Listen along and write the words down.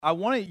I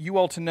wanted you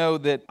all to know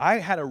that I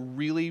had a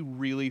really,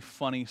 really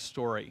funny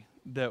story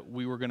that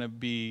we were going to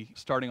be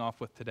starting off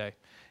with today.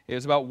 It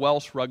was about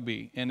Welsh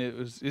rugby, and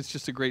it's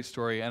just a great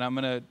story, and I'm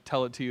going to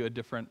tell it to you a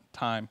different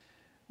time.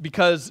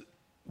 Because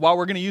while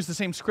we're going to use the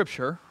same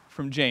scripture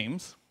from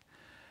James,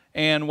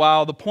 and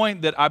while the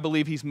point that I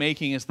believe he's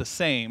making is the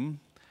same,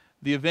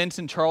 the events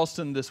in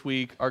Charleston this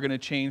week are going to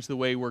change the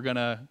way we're going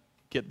to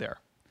get there.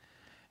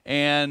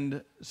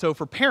 And so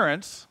for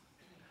parents,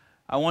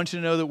 I want you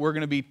to know that we're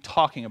going to be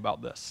talking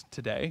about this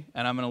today,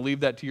 and I'm going to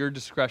leave that to your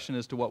discretion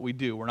as to what we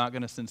do. We're not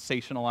going to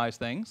sensationalize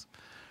things.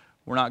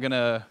 We're not going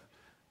to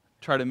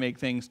try to make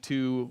things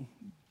too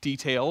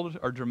detailed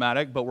or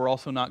dramatic, but we're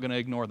also not going to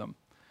ignore them.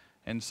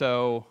 And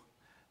so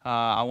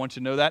I want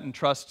you to know that and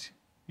trust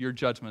your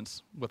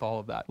judgments with all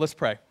of that. Let's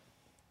pray.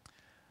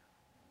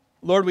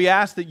 Lord, we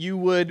ask that you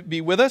would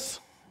be with us.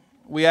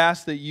 We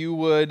ask that you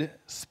would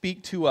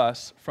speak to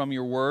us from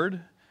your word,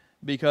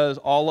 because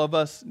all of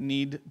us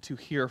need to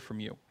hear from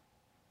you.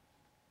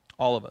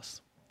 All of us.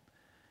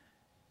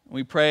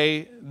 We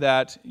pray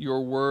that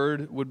your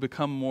word would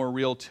become more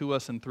real to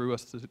us and through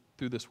us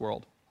through this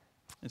world.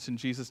 It's in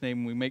Jesus'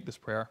 name we make this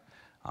prayer.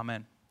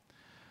 Amen.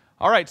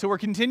 All right, so we're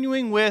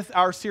continuing with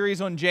our series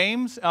on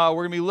James. We're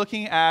going to be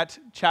looking at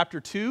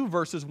chapter 2,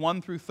 verses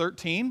 1 through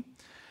 13,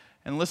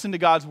 and listen to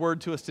God's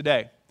word to us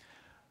today.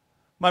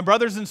 My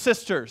brothers and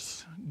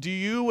sisters, do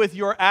you with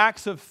your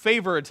acts of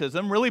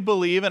favoritism really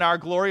believe in our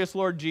glorious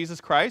Lord Jesus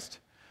Christ?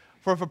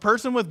 For if a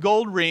person with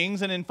gold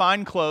rings and in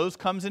fine clothes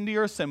comes into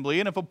your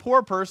assembly, and if a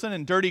poor person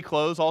in dirty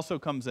clothes also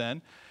comes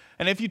in,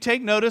 and if you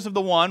take notice of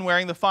the one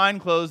wearing the fine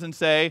clothes and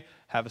say,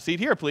 "Have a seat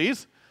here,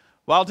 please,"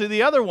 while to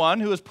the other one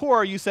who is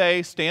poor you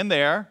say, "Stand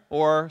there,"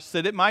 or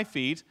 "Sit at my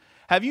feet,"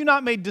 have you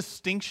not made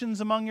distinctions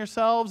among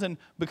yourselves and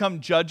become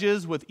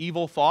judges with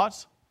evil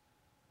thoughts?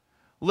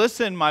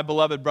 Listen, my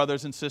beloved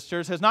brothers and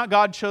sisters, has not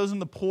God chosen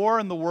the poor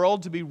in the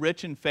world to be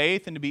rich in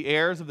faith and to be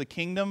heirs of the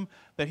kingdom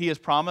that he has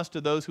promised to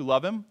those who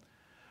love him?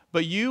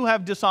 But you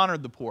have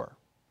dishonored the poor.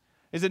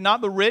 Is it not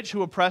the rich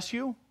who oppress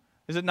you?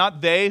 Is it not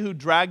they who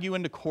drag you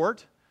into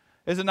court?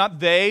 Is it not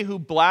they who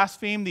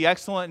blaspheme the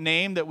excellent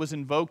name that was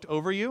invoked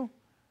over you?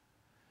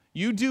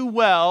 You do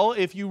well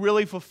if you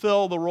really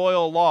fulfill the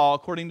royal law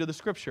according to the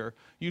scripture.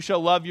 You shall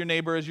love your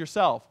neighbor as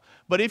yourself.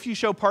 But if you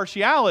show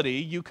partiality,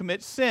 you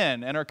commit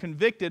sin and are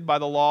convicted by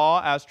the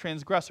law as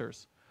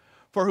transgressors.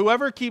 For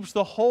whoever keeps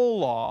the whole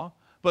law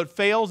but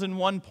fails in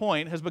one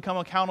point has become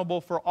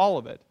accountable for all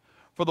of it.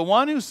 For the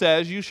one who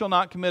says, "You shall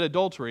not commit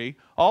adultery,"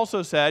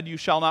 also said, "You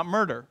shall not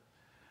murder."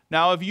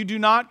 Now if you do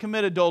not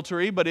commit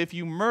adultery, but if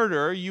you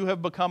murder, you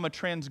have become a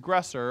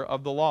transgressor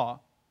of the law.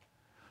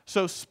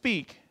 So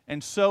speak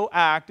and so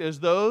act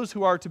as those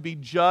who are to be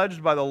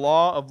judged by the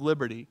law of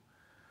liberty.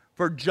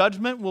 For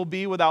judgment will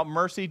be without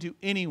mercy to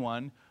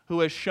anyone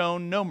who has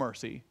shown no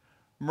mercy.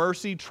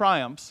 Mercy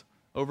triumphs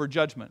over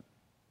judgment.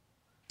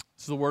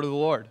 This is the word of the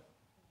Lord.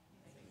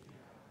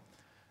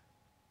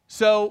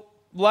 So,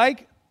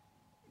 like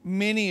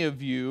many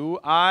of you,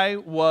 I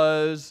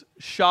was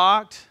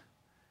shocked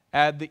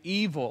at the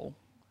evil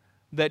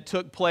that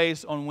took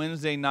place on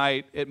Wednesday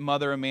night at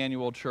Mother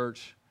Emanuel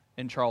Church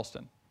in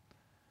Charleston.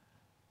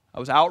 I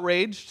was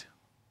outraged.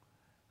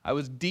 I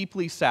was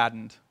deeply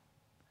saddened.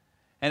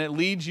 And it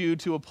leads you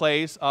to a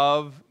place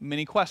of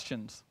many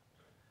questions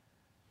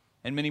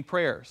and many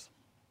prayers.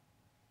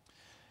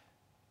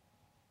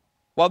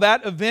 While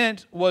that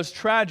event was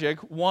tragic,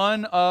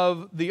 one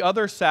of the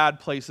other sad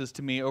places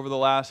to me over the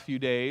last few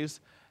days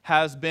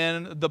has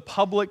been the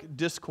public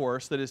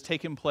discourse that has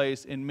taken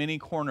place in many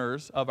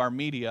corners of our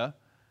media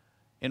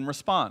in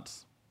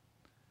response.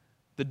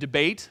 The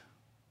debate,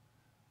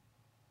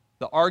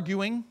 the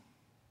arguing,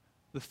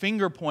 the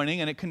finger pointing,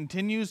 and it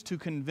continues to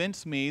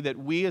convince me that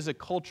we as a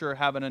culture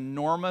have an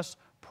enormous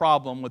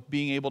problem with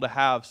being able to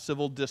have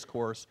civil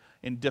discourse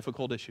in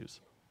difficult issues.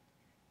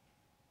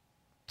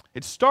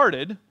 It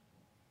started,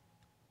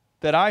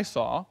 that I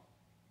saw,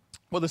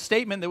 with a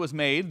statement that was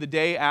made the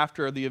day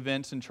after the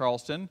events in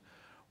Charleston,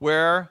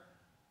 where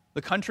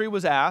the country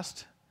was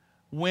asked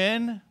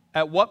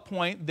at what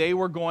point they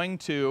were going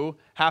to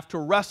have to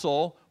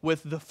wrestle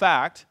with the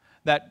fact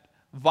that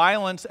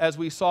violence, as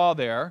we saw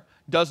there,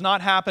 does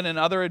not happen in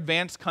other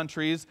advanced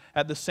countries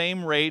at the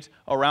same rate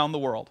around the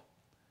world.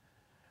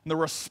 And the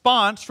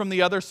response from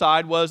the other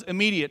side was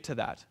immediate to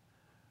that,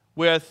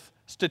 with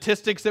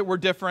statistics that were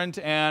different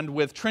and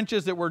with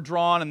trenches that were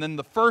drawn, and then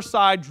the first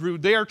side drew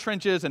their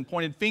trenches and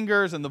pointed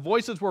fingers, and the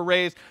voices were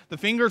raised, the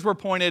fingers were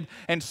pointed,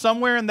 and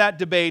somewhere in that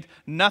debate,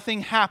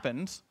 nothing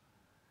happens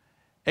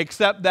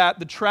except that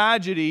the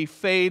tragedy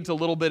fades a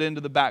little bit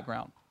into the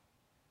background.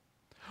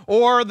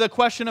 Or the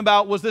question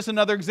about, was this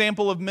another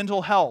example of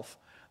mental health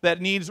that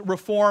needs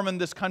reform in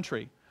this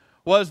country?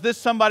 Was this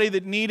somebody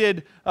that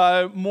needed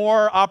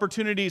more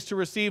opportunities to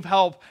receive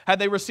help? Had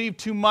they received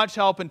too much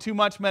help and too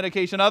much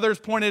medication? Others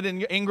pointed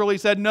and angrily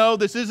said, no,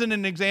 this isn't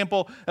an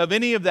example of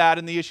any of that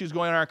in the issues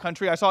going on in our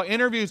country. I saw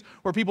interviews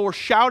where people were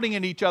shouting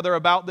at each other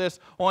about this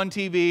on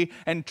TV,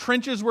 and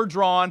trenches were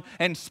drawn,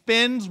 and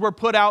spins were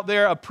put out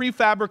there of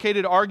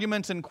prefabricated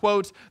arguments and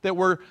quotes that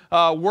were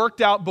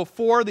worked out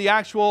before the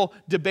actual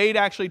debate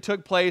actually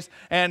took place,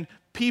 and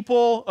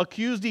people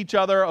accused each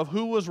other of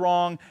who was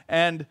wrong,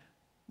 and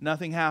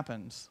nothing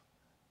happens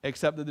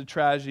except that the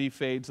tragedy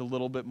fades a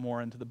little bit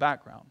more into the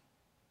background.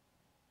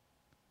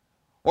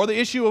 Or the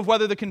issue of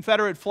whether the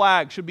Confederate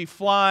flag should be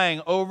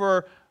flying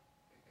over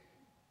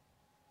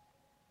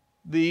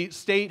the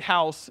State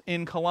House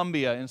in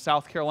Columbia in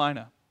South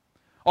Carolina.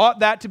 Ought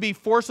that to be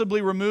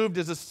forcibly removed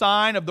as a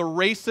sign of the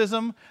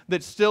racism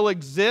that still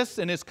exists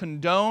and is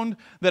condoned,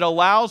 that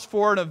allows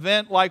for an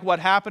event like what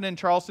happened in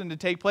Charleston to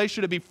take place?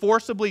 Should it be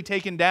forcibly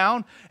taken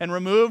down and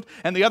removed?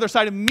 And the other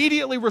side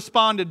immediately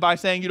responded by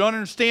saying, you don't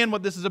understand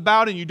what this is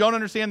about, and you don't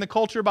understand the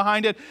culture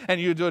behind it, and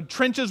the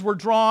trenches were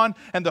drawn,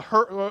 and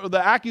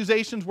the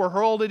accusations were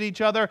hurled at each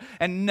other,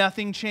 and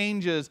nothing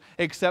changes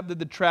except that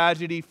the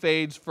tragedy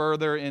fades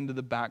further into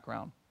the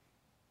background.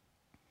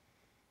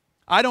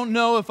 I don't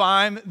know if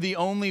I'm the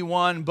only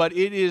one, but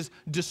it is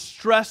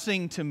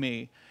distressing to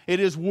me. It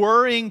is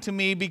worrying to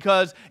me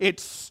because it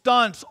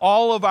stunts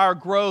all of our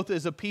growth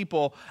as a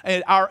people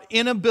and our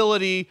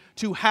inability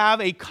to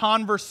have a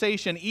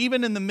conversation,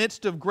 even in the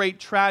midst of great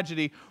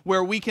tragedy,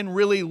 where we can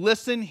really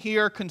listen,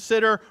 hear,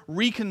 consider,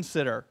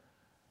 reconsider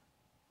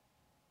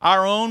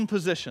our own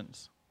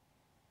positions,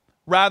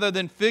 rather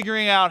than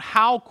figuring out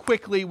how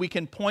quickly we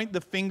can point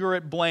the finger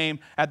at blame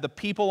at the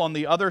people on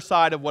the other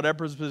side of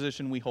whatever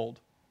position we hold.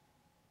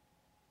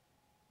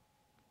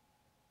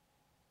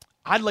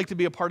 I'd like to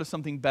be a part of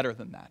something better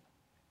than that.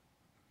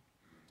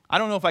 I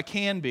don't know if I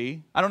can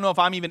be. I don't know if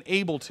I'm even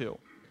able to.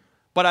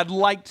 But I'd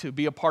like to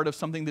be a part of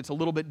something that's a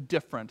little bit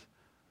different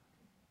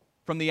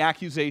from the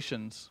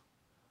accusations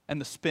and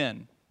the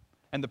spin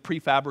and the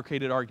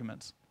prefabricated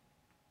arguments.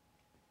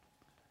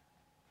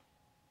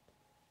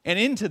 And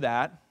into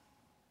that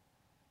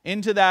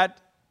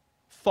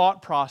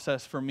thought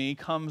process for me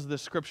comes the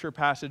scripture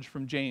passage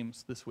from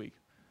James this week.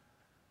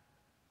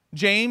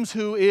 James,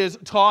 who is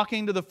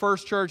talking to the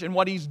first church, and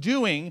what he's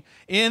doing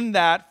in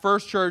that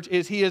first church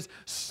is he is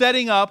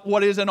setting up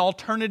what is an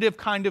alternative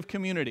kind of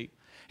community.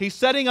 He's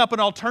setting up an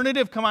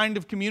alternative kind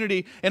of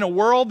community in a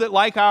world that,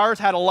 like ours,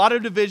 had a lot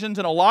of divisions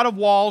and a lot of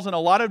walls and a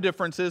lot of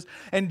differences.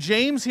 And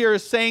James here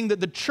is saying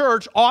that the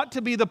church ought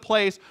to be the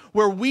place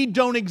where we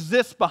don't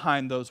exist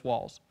behind those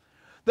walls.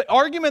 The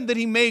argument that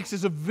he makes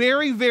is a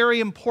very, very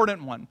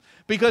important one,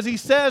 because he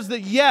says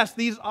that yes,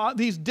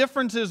 these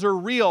differences are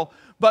real,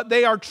 but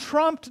they are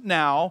trumped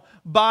now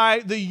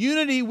by the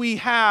unity we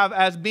have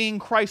as being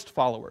Christ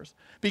followers.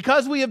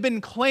 Because we have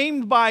been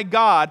claimed by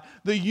God,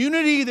 the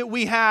unity that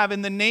we have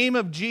in the name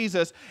of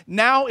Jesus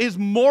now is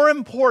more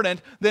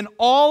important than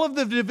all of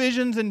the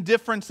divisions and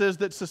differences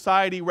that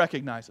society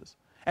recognizes.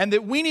 And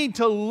that we need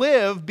to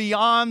live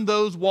beyond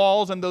those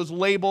walls and those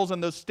labels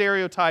and those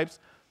stereotypes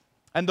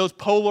and those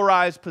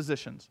polarized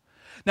positions.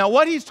 Now,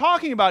 what he's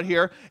talking about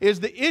here is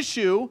the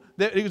issue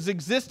that was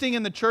existing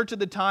in the church at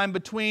the time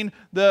between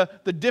the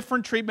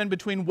different treatment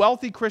between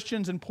wealthy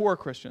Christians and poor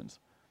Christians.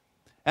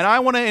 And I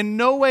want to in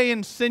no way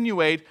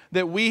insinuate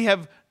that we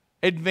have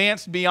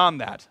advanced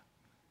beyond that.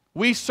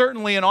 We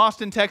certainly in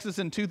Austin, Texas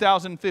in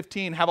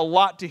 2015 have a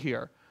lot to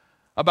hear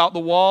about the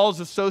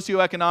walls of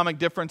socioeconomic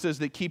differences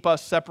that keep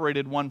us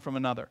separated one from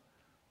another.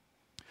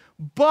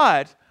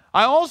 But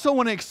I also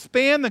want to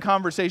expand the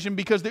conversation,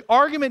 because the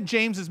argument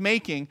James is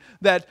making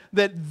that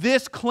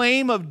this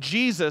claim of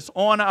Jesus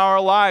on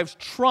our lives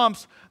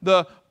trumps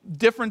the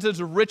differences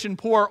of rich and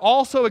poor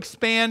also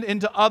expand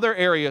into other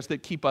areas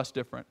that keep us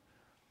different.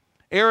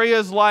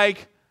 Areas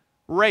like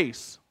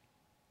race,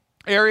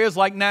 areas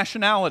like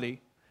nationality,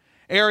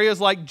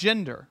 areas like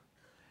gender,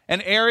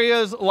 and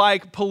areas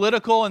like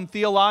political and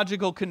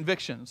theological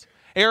convictions.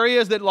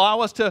 Areas that allow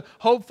us to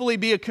hopefully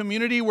be a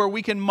community where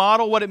we can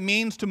model what it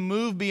means to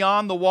move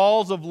beyond the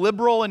walls of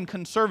liberal and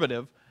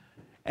conservative,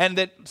 and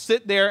that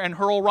sit there and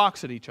hurl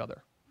rocks at each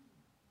other.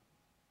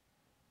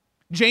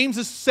 James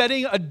is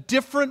setting a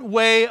different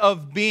way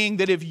of being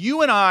that if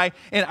you and I,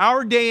 in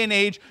our day and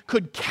age,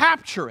 could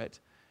capture it,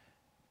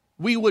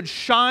 we would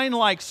shine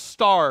like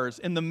stars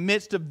in the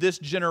midst of this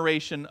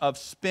generation of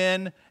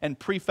spin and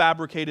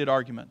prefabricated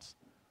arguments.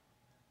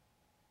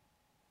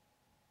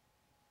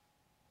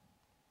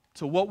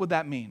 So what would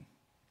that mean?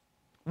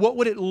 What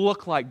would it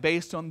look like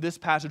based on this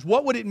passage?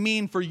 What would it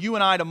mean for you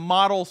and I to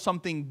model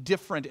something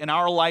different in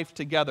our life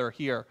together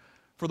here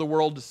for the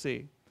world to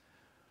see?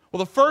 Well,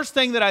 the first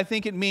thing that I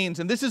think it means,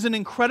 and this is an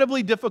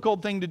incredibly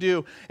difficult thing to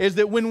do, is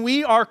that when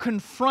we are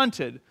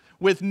confronted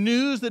with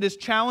news that is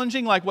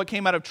challenging, like what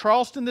came out of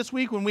Charleston this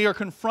week, when we are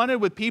confronted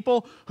with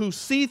people who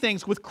see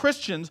things, with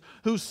Christians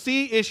who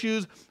see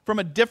issues from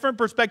a different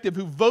perspective,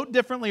 who vote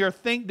differently or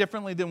think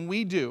differently than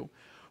we do,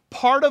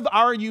 part of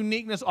our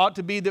uniqueness ought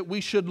to be that we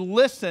should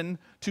listen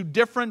to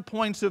different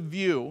points of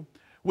view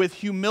with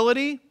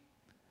humility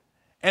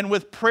and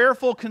with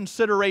prayerful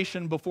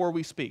consideration before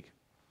we speak.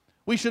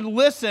 We should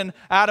listen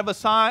out of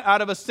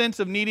a sense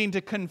of needing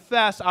to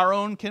confess our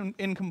own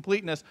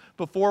incompleteness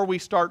before we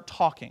start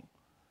talking.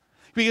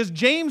 Because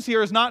James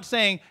here is not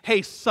saying,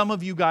 hey, some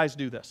of you guys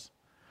do this.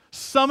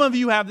 Some of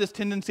you have this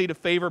tendency to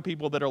favor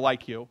people that are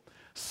like you.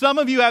 Some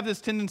of you have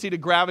this tendency to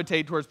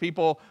gravitate towards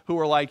people who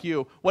are like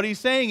you. What he's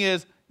saying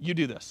is, you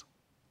do this.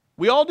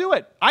 We all do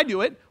it. I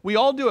do it. We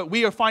all do it.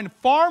 We find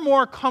far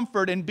more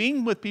comfort in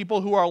being with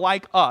people who are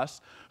like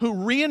us, who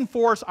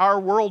reinforce our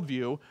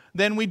worldview,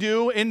 than we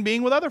do in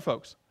being with other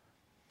folks.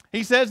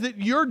 He says that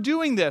you're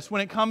doing this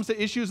when it comes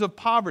to issues of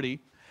poverty.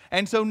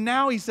 And so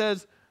now he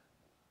says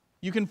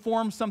you can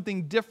form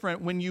something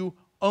different when you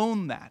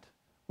own that,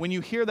 when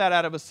you hear that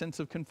out of a sense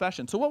of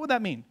confession. So what would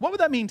that mean? What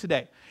would that mean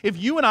today? If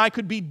you and I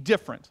could be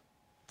different?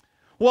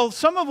 Well,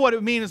 some of what it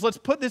would mean is let's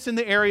put this in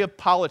the area of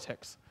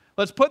politics.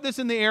 Let's put this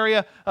in the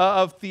area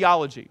of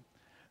theology.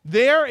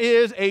 There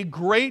is a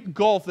great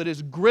gulf that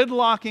is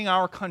gridlocking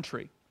our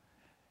country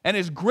and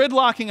is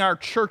gridlocking our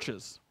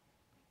churches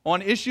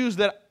on issues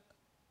that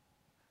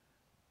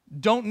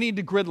don't need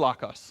to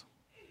gridlock us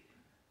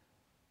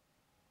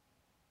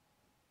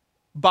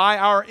by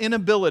our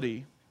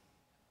inability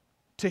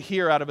to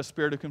hear out of a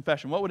spirit of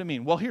confession. What would it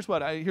mean? Well, here's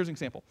an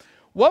example.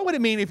 What would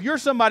it mean if you're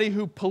somebody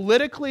who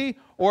politically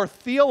or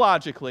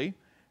theologically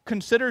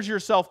considers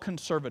yourself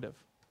conservative?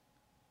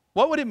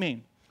 What would it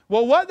mean?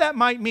 Well, what that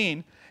might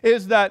mean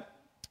is that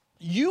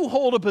you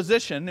hold a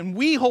position, and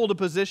we hold a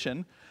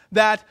position,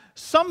 that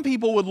some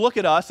people would look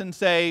at us and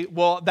say,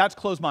 well, that's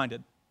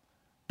closed-minded.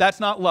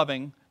 That's not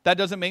loving. That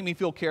doesn't make me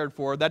feel cared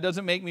for. That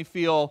doesn't make me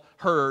feel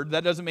heard.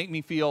 That doesn't make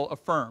me feel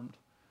affirmed.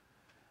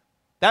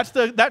 That's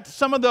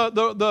some of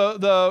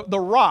the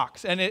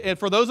rocks. And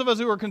for those of us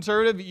who are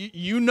conservative,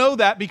 you know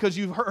that because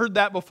you've heard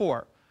that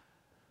before.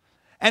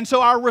 And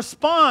so our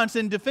response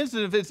in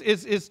defensive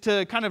is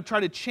to kind of try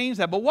to change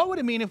that. But what would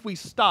it mean if we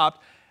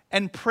stopped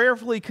and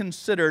prayerfully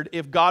considered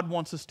if God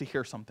wants us to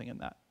hear something in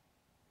that?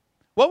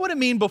 What would it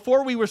mean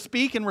before we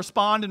speak and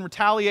respond and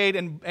retaliate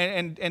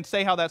and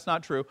say how that's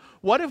not true?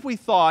 What if we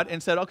thought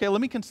and said, okay,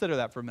 let me consider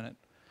that for a minute?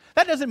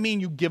 That doesn't mean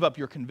you give up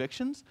your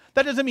convictions.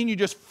 That doesn't mean you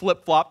just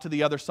flip-flop to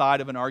the other side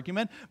of an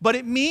argument. But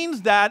it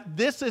means that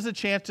this is a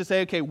chance to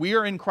say, okay, we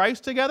are in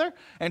Christ together,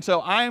 and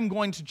so I am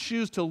going to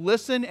choose to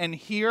listen and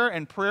hear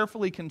and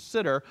prayerfully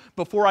consider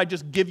before I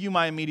just give you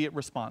my immediate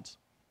response.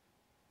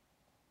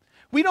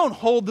 We don't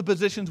hold the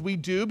positions we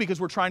do because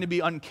we're trying to be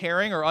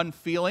uncaring or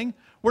unfeeling.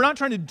 We're not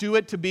trying to do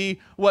it to be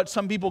what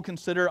some people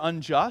consider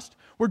unjust.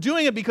 We're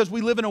doing it because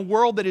we live in a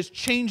world that is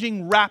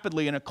changing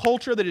rapidly, in a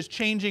culture that is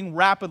changing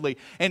rapidly.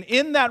 And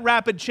in that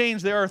rapid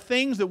change, there are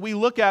things that we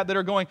look at that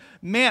are going,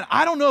 man,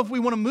 I don't know if we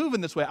want to move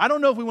in this way. I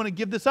don't know if we want to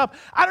give this up.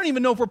 I don't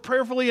even know if we're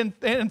prayerfully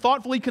and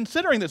thoughtfully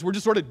considering this. We're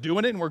just sort of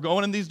doing it and we're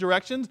going in these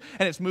directions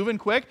and it's moving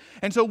quick.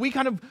 And so we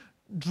kind of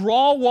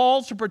draw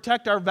walls to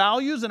protect our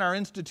values and our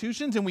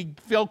institutions, and we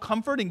feel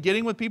comfort in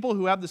getting with people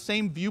who have the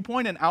same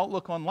viewpoint and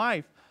outlook on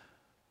life.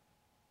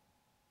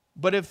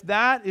 But if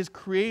that is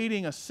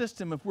creating a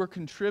system, if we're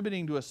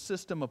contributing to a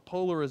system of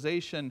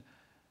polarization,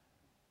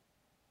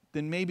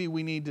 then maybe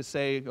we need to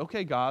say,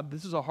 okay, God,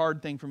 this is a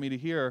hard thing for me to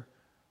hear,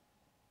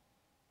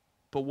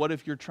 but what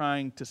if you're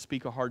trying to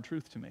speak a hard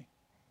truth to me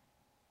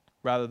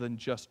rather than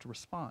just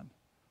respond?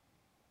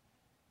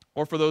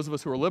 Or for those of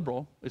us who are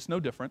liberal, it's no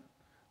different.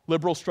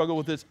 Liberals struggle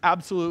with this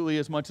absolutely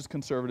as much as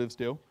conservatives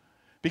do,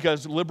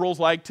 because liberals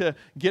like to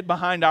get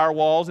behind our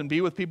walls and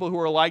be with people who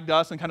are like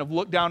us and kind of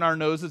look down our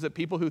noses at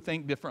people who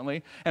think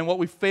differently. And what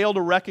we fail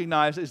to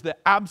recognize is the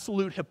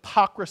absolute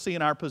hypocrisy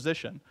in our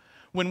position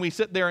when we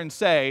sit there and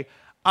say,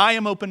 I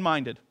am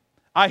open-minded.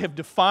 I have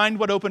defined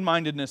what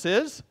open-mindedness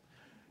is.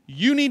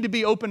 You need to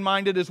be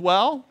open-minded as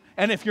well.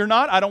 And if you're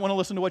not, I don't want to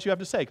listen to what you have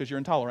to say because you're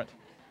intolerant.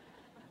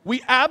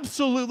 We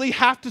absolutely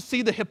have to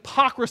see the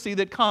hypocrisy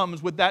that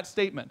comes with that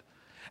statement.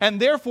 And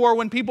therefore,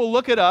 when people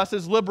look at us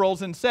as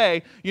liberals and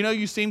say, you know,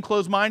 you seem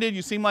closed-minded,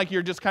 you seem like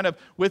you're just kind of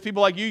with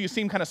people like you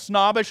seem kind of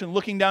snobbish and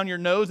looking down your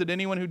nose at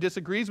anyone who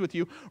disagrees with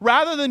you,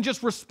 rather than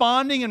just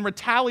responding and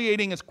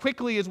retaliating as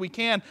quickly as we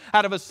can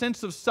out of a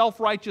sense of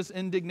self-righteous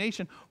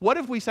indignation, what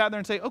if we sat there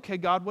and say, okay,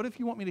 God, what if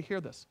you want me to hear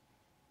this?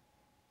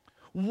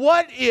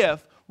 What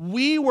if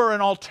we were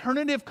an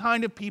alternative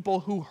kind of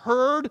people who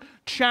heard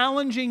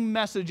challenging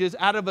messages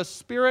out of a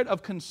spirit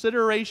of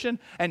consideration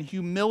and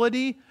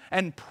humility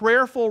and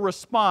prayerful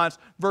response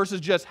versus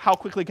just how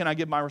quickly can I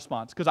give my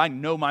response because I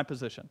know my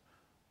position?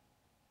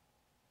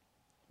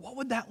 What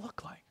would that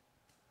look like?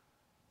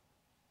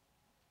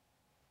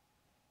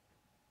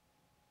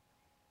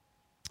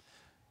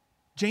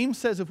 James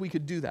says if we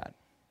could do that,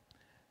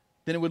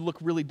 then it would look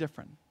really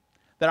different.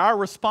 That our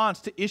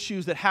response to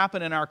issues that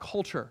happen in our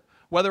culture,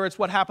 whether it's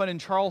what happened in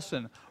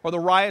Charleston or the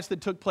riots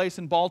that took place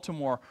in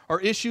Baltimore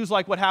or issues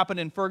like what happened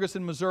in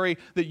Ferguson, Missouri,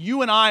 that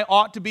you and I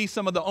ought to be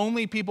some of the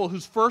only people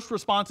whose first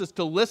response is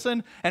to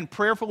listen and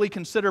prayerfully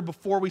consider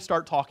before we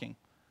start talking.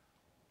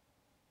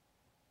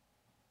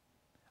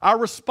 Our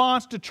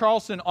response to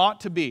Charleston ought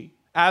to be,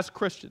 as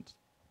Christians,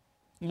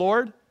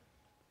 Lord,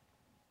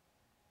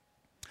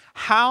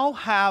 How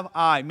have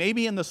I,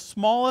 maybe in the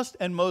smallest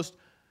and most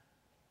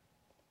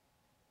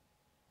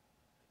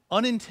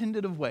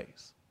unintended of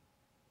ways,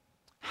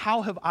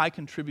 how have I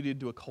contributed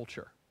to a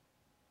culture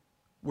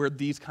where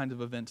these kinds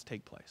of events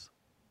take place?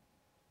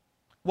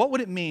 What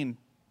would it mean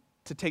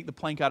to take the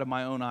plank out of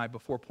my own eye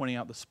before pointing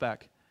out the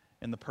speck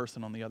in the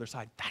person on the other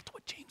side? That's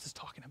what James is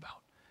talking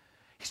about.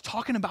 He's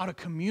talking about a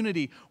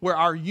community where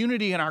our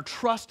unity and our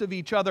trust of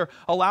each other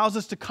allows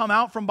us to come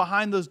out from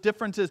behind those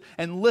differences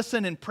and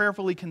listen and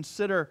prayerfully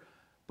consider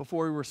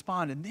before we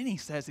respond. And then he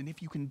says, and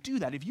if you can do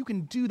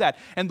that,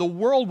 and the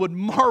world would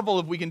marvel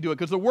if we can do it,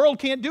 because the world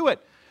can't do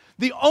it.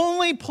 The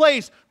only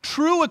place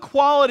true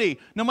equality,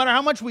 no matter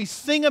how much we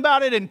sing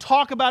about it and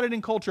talk about it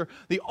in culture,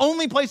 the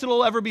only place it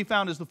will ever be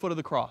found is the foot of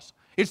the cross.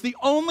 It's the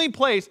only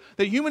place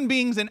that human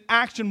beings in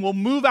action will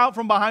move out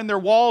from behind their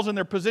walls and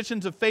their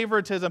positions of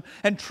favoritism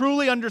and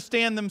truly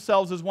understand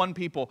themselves as one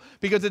people.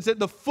 Because it's at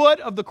the foot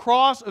of the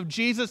cross of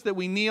Jesus that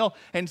we kneel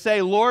and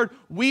say, Lord,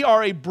 we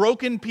are a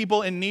broken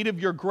people in need of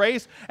your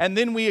grace, and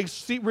then we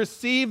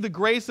receive the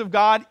grace of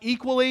God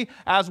equally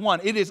as one.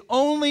 It is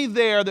only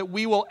there that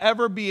we will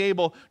ever be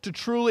able to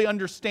truly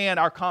understand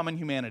our common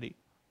humanity.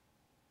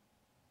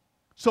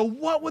 So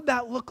what would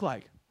that look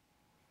like?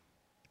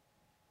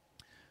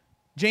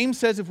 James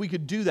says if we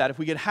could do that, if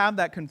we could have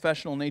that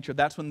confessional nature,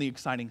 that's when the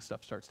exciting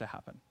stuff starts to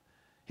happen.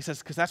 He says,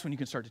 because that's when you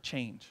can start to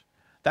change.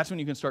 That's when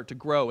you can start to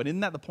grow. And isn't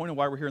that the point of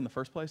why we're here in the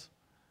first place?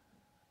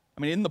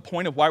 I mean, isn't the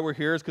point of why we're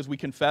here is because we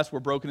confess we're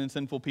broken and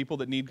sinful people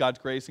that need God's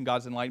grace and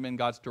God's enlightenment and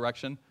God's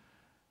direction?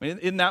 I mean,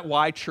 isn't that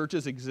why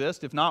churches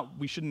exist? If not,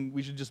 we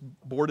should just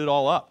board it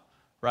all up,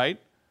 right?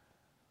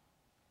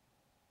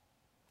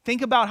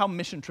 Think about how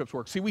mission trips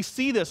work. See, we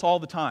see this all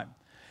the time.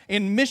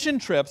 In mission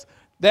trips,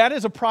 that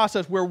is a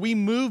process where we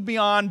move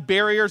beyond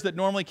barriers that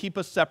normally keep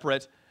us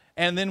separate,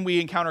 and then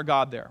we encounter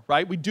God there,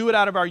 right? We do it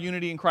out of our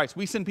unity in Christ.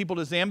 We send people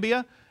to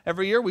Zambia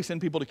every year. We send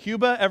people to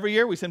Cuba every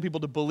year. We send people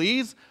to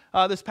Belize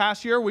this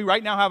past year. We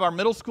right now have our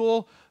middle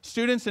school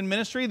students in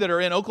ministry that are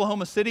in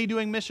Oklahoma City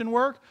doing mission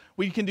work.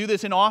 We can do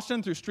this in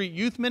Austin through Street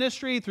Youth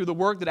Ministry, through the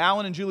work that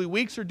Alan and Julie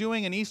Weeks are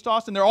doing in East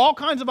Austin. There are all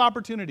kinds of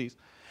opportunities.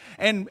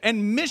 And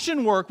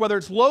mission work, whether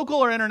it's local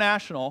or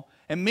international,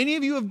 and many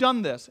of you have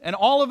done this, and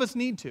all of us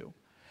need to,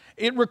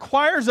 it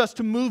requires us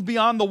to move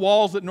beyond the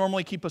walls that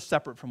normally keep us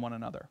separate from one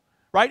another,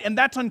 right? And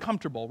that's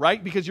uncomfortable,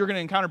 right? Because you're going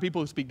to encounter people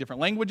who speak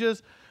different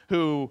languages,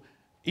 who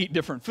eat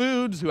different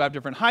foods, who have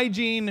different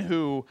hygiene,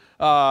 who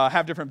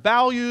have different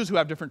values, who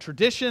have different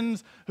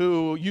traditions,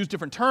 who use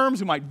different terms,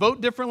 who might vote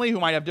differently, who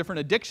might have different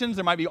addictions.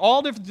 There might be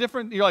all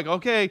different, you're like,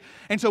 okay.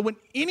 And so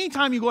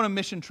anytime you go on a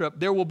mission trip,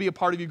 there will be a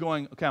part of you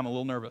going, okay, I'm a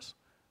little nervous.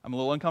 I'm a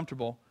little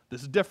uncomfortable.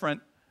 This is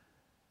different.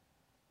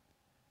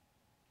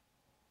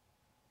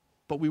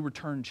 But we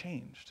return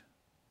changed.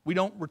 We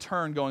don't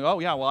return going, oh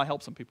yeah, well, I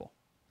helped some people.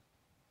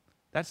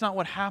 That's not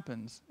what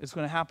happens. It's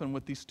going to happen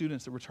with these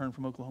students that return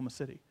from Oklahoma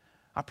City.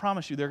 I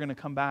promise you they're going to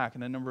come back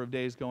in a number of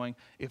days going,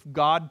 if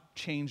God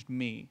changed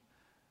me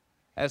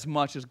as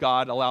much as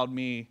God allowed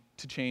me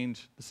to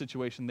change the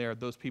situation there,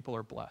 those people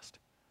are blessed.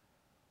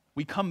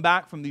 We come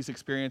back from these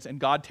experiences and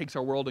God takes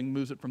our world and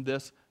moves it from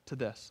this to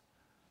this.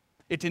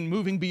 It's in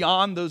moving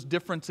beyond those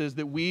differences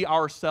that we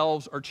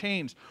ourselves are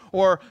changed.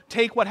 Or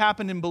take what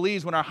happened in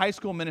Belize when our high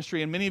school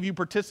ministry, and many of you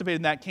participated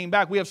in that, came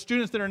back. We have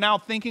students that are now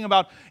thinking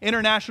about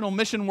international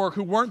mission work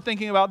who weren't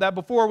thinking about that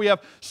before. We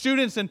have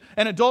students and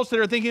adults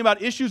that are thinking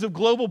about issues of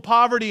global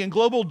poverty and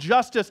global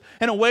justice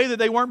in a way that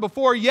they weren't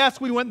before.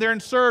 Yes, we went there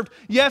and served.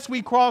 Yes,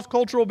 we crossed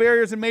cultural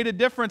barriers and made a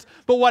difference.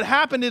 But what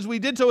happened is we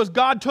did so as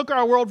God took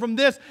our world from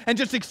this and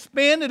just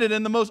expanded it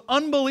in the most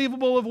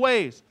unbelievable of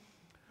ways.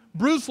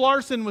 Bruce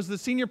Larson was the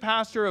senior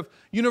pastor of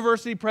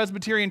University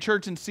Presbyterian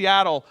Church in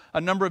Seattle a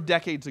number of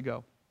decades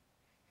ago.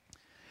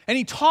 And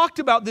he talked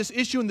about this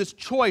issue and this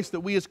choice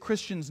that we as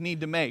Christians need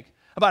to make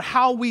about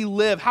how we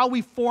live, how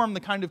we form the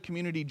kind of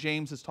community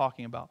James is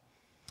talking about.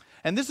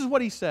 And this is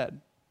what he said.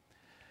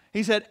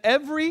 He said,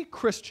 every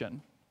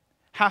Christian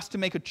has to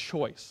make a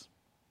choice.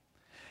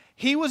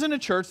 He was in a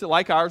church that,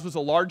 like ours, was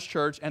a large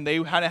church, and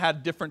they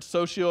had different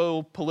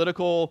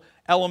socio-political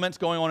elements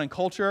going on in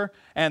culture,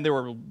 and there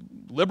were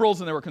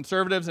liberals and there were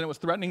conservatives, and it was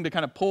threatening to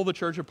kind of pull the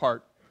church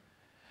apart.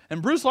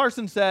 And Bruce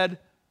Larson said,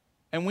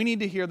 and we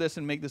need to hear this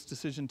and make this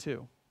decision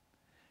too.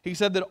 He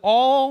said that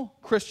all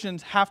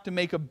Christians have to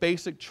make a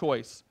basic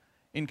choice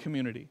in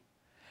community.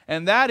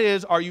 And that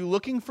is, are you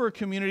looking for a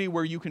community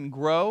where you can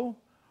grow,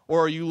 or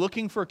are you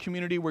looking for a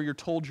community where you're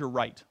told you're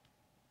right?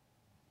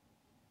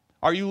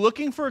 Are you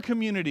looking for a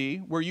community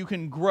where you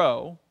can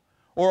grow,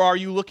 or are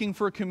you looking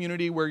for a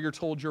community where you're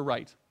told you're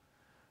right?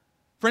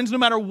 Friends, no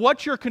matter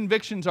what your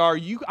convictions are,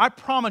 I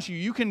promise you,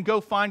 you can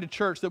go find a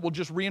church that will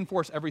just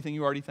reinforce everything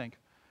you already think.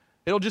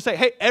 It'll just say,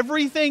 hey,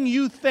 everything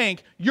you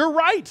think, you're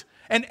right,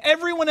 and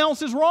everyone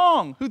else is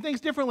wrong who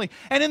thinks differently.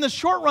 And in the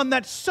short run,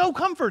 that's so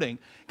comforting,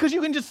 because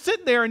you can just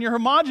sit there in your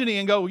homogeny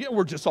and go, yeah,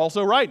 we're just all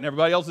so right, and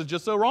everybody else is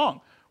just so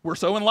wrong. We're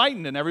so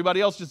enlightened, and everybody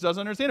else just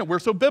doesn't understand it. We're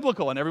so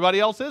biblical, and everybody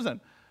else isn't.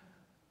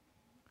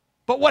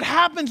 But what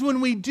happens when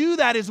we do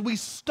that is we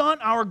stunt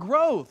our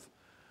growth.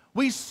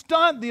 We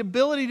stunt the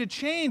ability to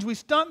change. We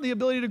stunt the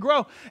ability to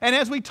grow. And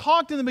as we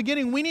talked in the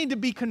beginning, we need to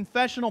be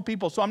confessional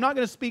people. So I'm not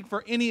going to speak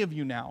for any of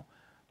you now.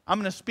 I'm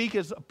going to speak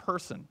as a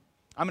person.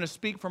 I'm going to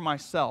speak for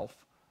myself.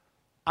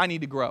 I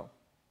need to grow.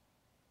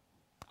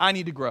 I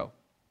need to grow.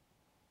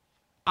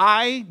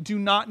 I do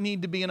not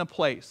need to be in a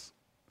place,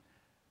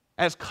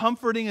 as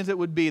comforting as it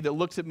would be, that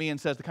looks at me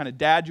and says the kind of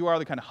dad you are,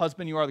 the kind of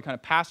husband you are, the kind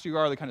of pastor you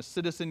are, the kind of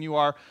citizen you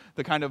are,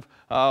 the kind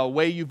of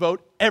way you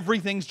vote,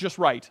 everything's just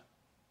right.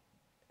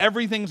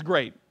 Everything's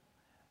great.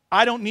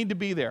 I don't need to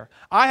be there.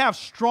 I have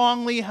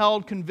strongly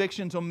held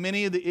convictions on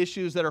many of the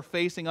issues that are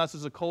facing us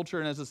as a culture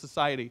and as a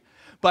society.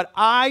 But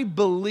I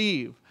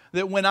believe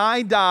that when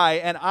I die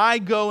and I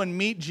go and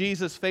meet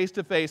Jesus face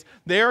to face,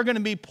 there are going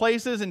to be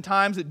places and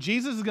times that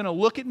Jesus is going to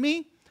look at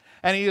me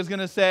and he is going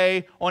to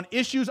say, on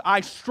issues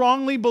I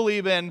strongly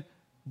believe in,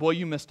 boy,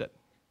 you missed it.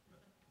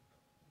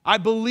 I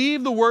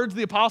believe the words of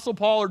the Apostle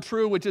Paul are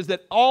true, which is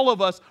that all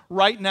of us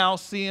right now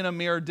see in a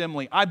mirror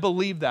dimly. I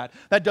believe that.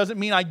 That doesn't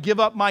mean I give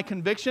up my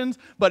convictions,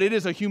 but it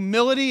is a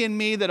humility in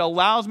me that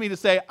allows me to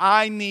say,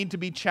 I need to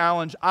be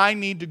challenged. I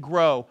need to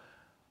grow.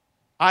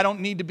 I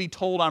don't need to be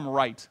told I'm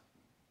right.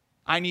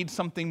 I need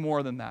something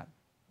more than that.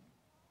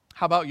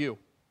 How about you?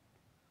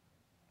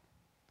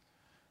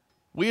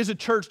 We as a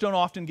church don't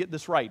often get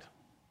this right.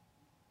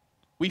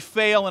 We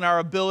fail in our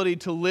ability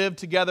to live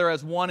together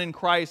as one in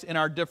Christ in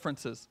our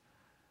differences.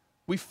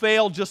 We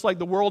fail just like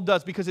the world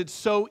does because it's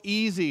so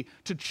easy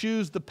to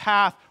choose the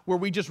path where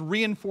we just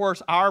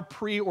reinforce our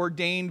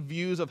preordained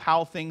views of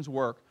how things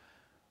work.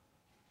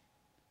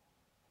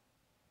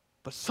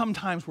 But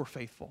sometimes we're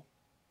faithful.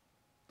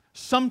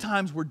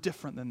 Sometimes we're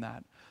different than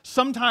that.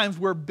 Sometimes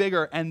we're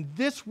bigger. And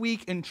this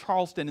week in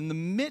Charleston, in the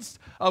midst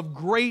of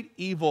great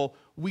evil,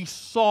 we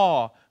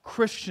saw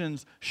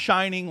Christians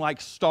shining like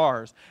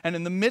stars. And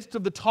in the midst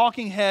of the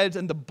talking heads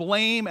and the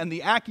blame and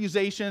the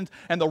accusations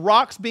and the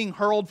rocks being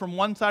hurled from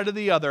one side to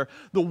the other,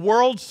 the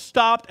world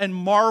stopped and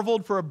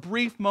marveled for a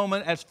brief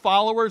moment as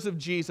followers of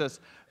Jesus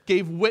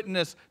gave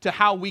witness to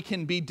how we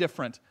can be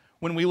different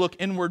when we look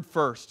inward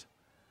first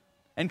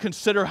and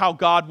consider how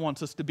God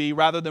wants us to be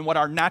rather than what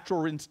our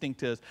natural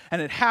instinct is.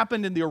 And it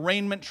happened in the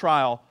arraignment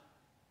trial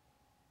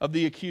of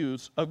the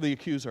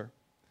accuser,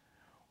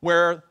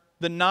 where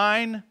the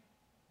 9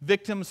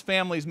 victims'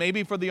 families,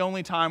 maybe for the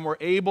only time, were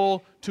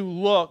able to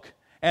look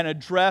and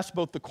address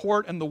both the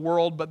court and the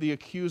world, but the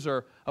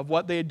accuser of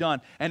what they had done.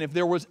 And if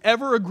there was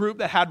ever a group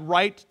that had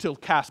right to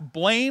cast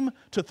blame,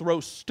 to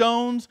throw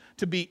stones,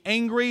 to be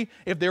angry,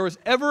 if there was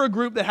ever a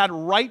group that had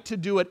right to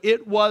do it,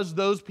 it was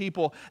those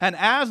people. And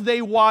as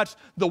they watched,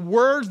 the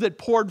words that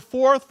poured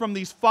forth from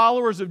these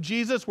followers of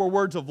Jesus were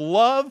words of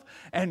love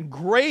and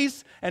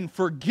grace and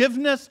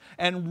forgiveness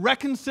and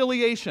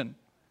reconciliation.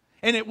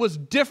 And it was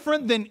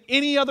different than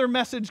any other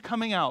message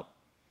coming out.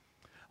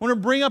 I want to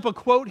bring up a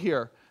quote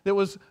here that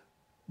was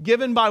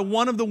given by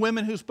one of the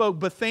women who spoke,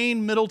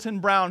 Bethane Middleton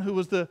Brown, who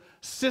was the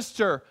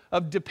sister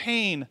of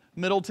DePayne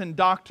Middleton,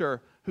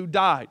 doctor, who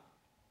died.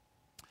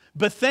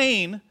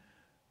 Bethane,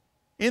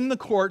 in the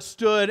court,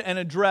 stood and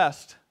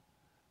addressed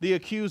the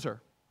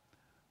accuser,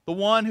 the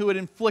one who had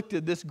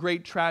inflicted this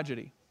great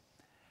tragedy.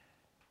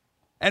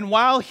 And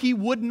while he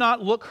would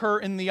not look her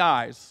in the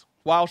eyes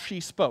while she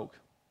spoke,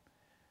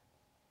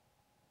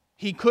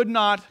 he could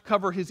not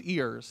cover his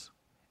ears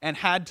and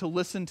had to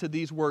listen to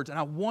these words. And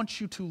I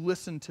want you to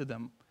listen to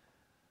them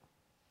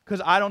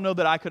because I don't know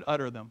that I could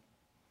utter them.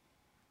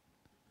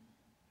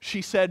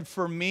 She said,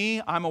 "For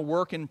me, I'm a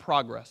work in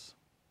progress.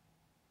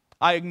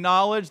 I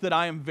acknowledge that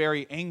I am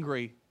very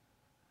angry.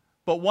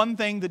 But one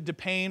thing that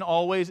DePayne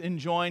always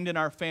enjoined in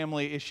our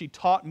family is she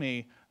taught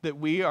me that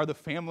we are the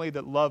family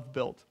that love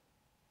built."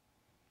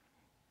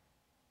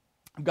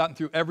 I've gotten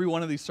through every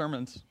one of these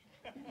sermons.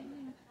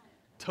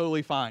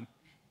 Totally fine.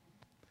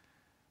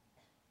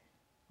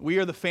 We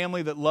are the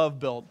family that love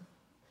built.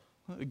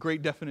 A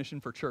great definition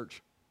for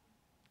church.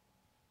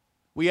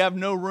 We have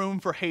no room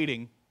for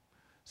hating,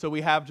 so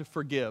we have to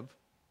forgive.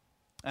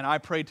 And I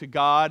pray to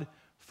God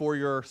for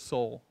your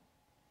soul.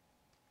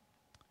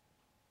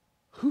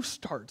 Who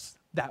starts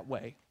that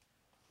way?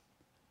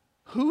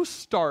 Who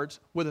starts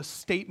with a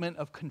statement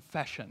of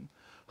confession?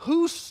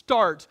 Who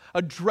starts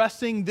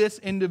addressing this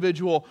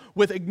individual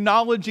with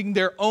acknowledging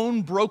their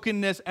own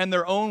brokenness and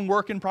their own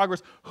work in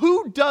progress?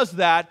 Who does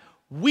that?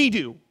 We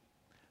do.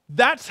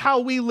 That's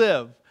how we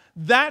live.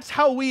 That's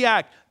how we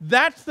act.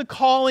 That's the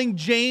calling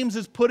James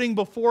is putting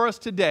before us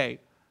today.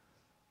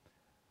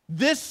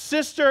 This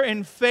sister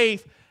in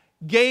faith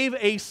gave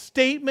a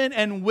statement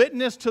and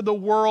witness to the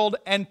world,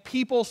 and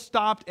people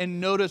stopped and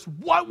noticed,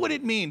 what would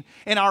it mean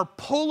in our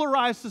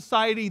polarized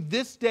society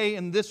this day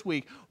and this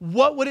week?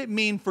 What would it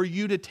mean for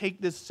you to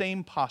take this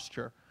same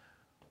posture?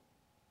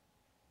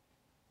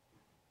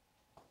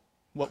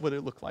 What would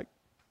it look like?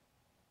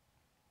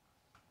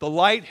 The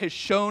light has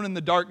shone in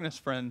the darkness,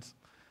 friends,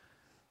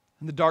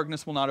 and the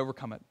darkness will not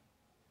overcome it.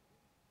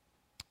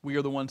 We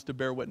are the ones to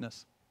bear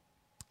witness.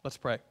 Let's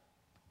pray.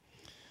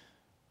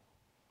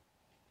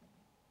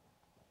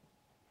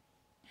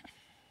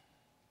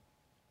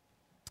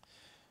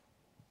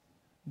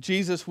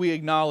 Jesus, we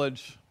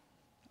acknowledge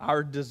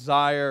our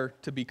desire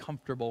to be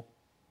comfortable.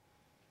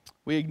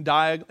 We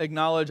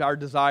acknowledge our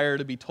desire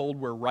to be told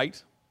we're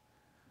right.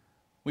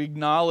 We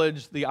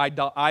acknowledge the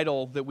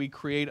idol that we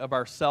create of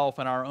ourselves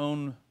and our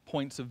own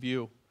points of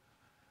view.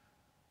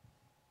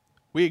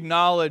 We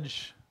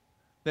acknowledge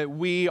that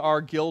we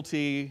are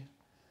guilty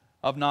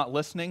of not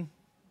listening,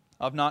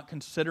 of not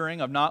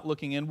considering, of not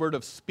looking inward,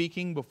 of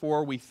speaking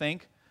before we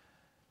think,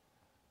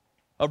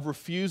 of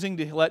refusing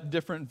to let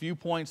different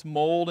viewpoints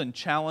mold and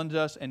challenge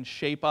us and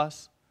shape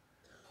us.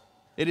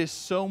 It is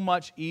so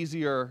much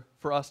easier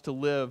for us to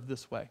live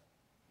this way.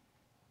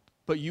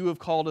 But you have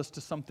called us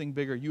to something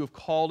bigger. You have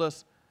called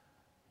us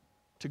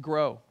to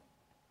grow.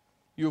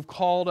 You have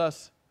called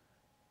us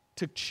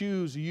to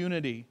choose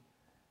unity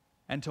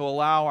and to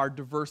allow our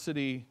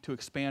diversity to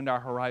expand our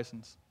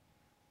horizons.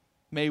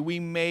 May we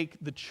make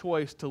the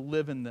choice to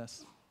live in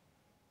this,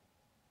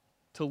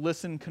 to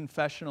listen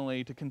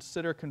confessionally, to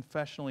consider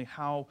confessionally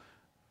how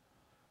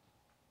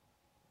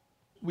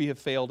we have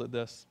failed at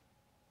this,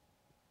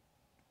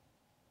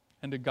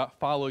 and to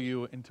follow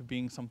you into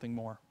being something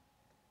more.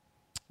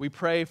 We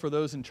pray for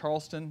those in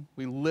Charleston.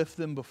 We lift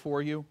them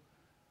before you.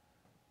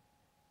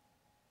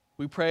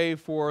 We pray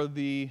for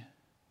the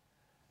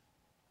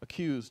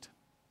accused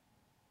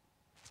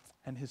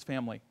and his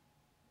family.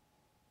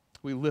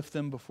 We lift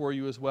them before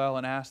you as well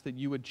and ask that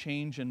you would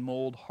change and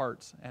mold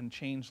hearts and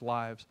change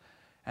lives,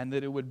 and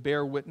that it would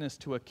bear witness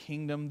to a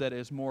kingdom that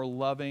is more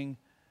loving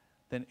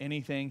than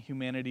anything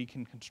humanity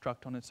can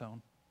construct on its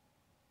own.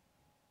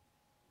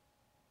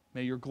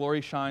 May your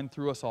glory shine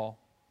through us all,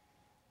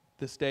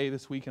 this day,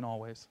 this week, and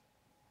always.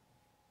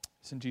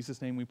 It's in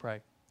Jesus' name we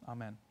pray.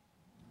 Amen.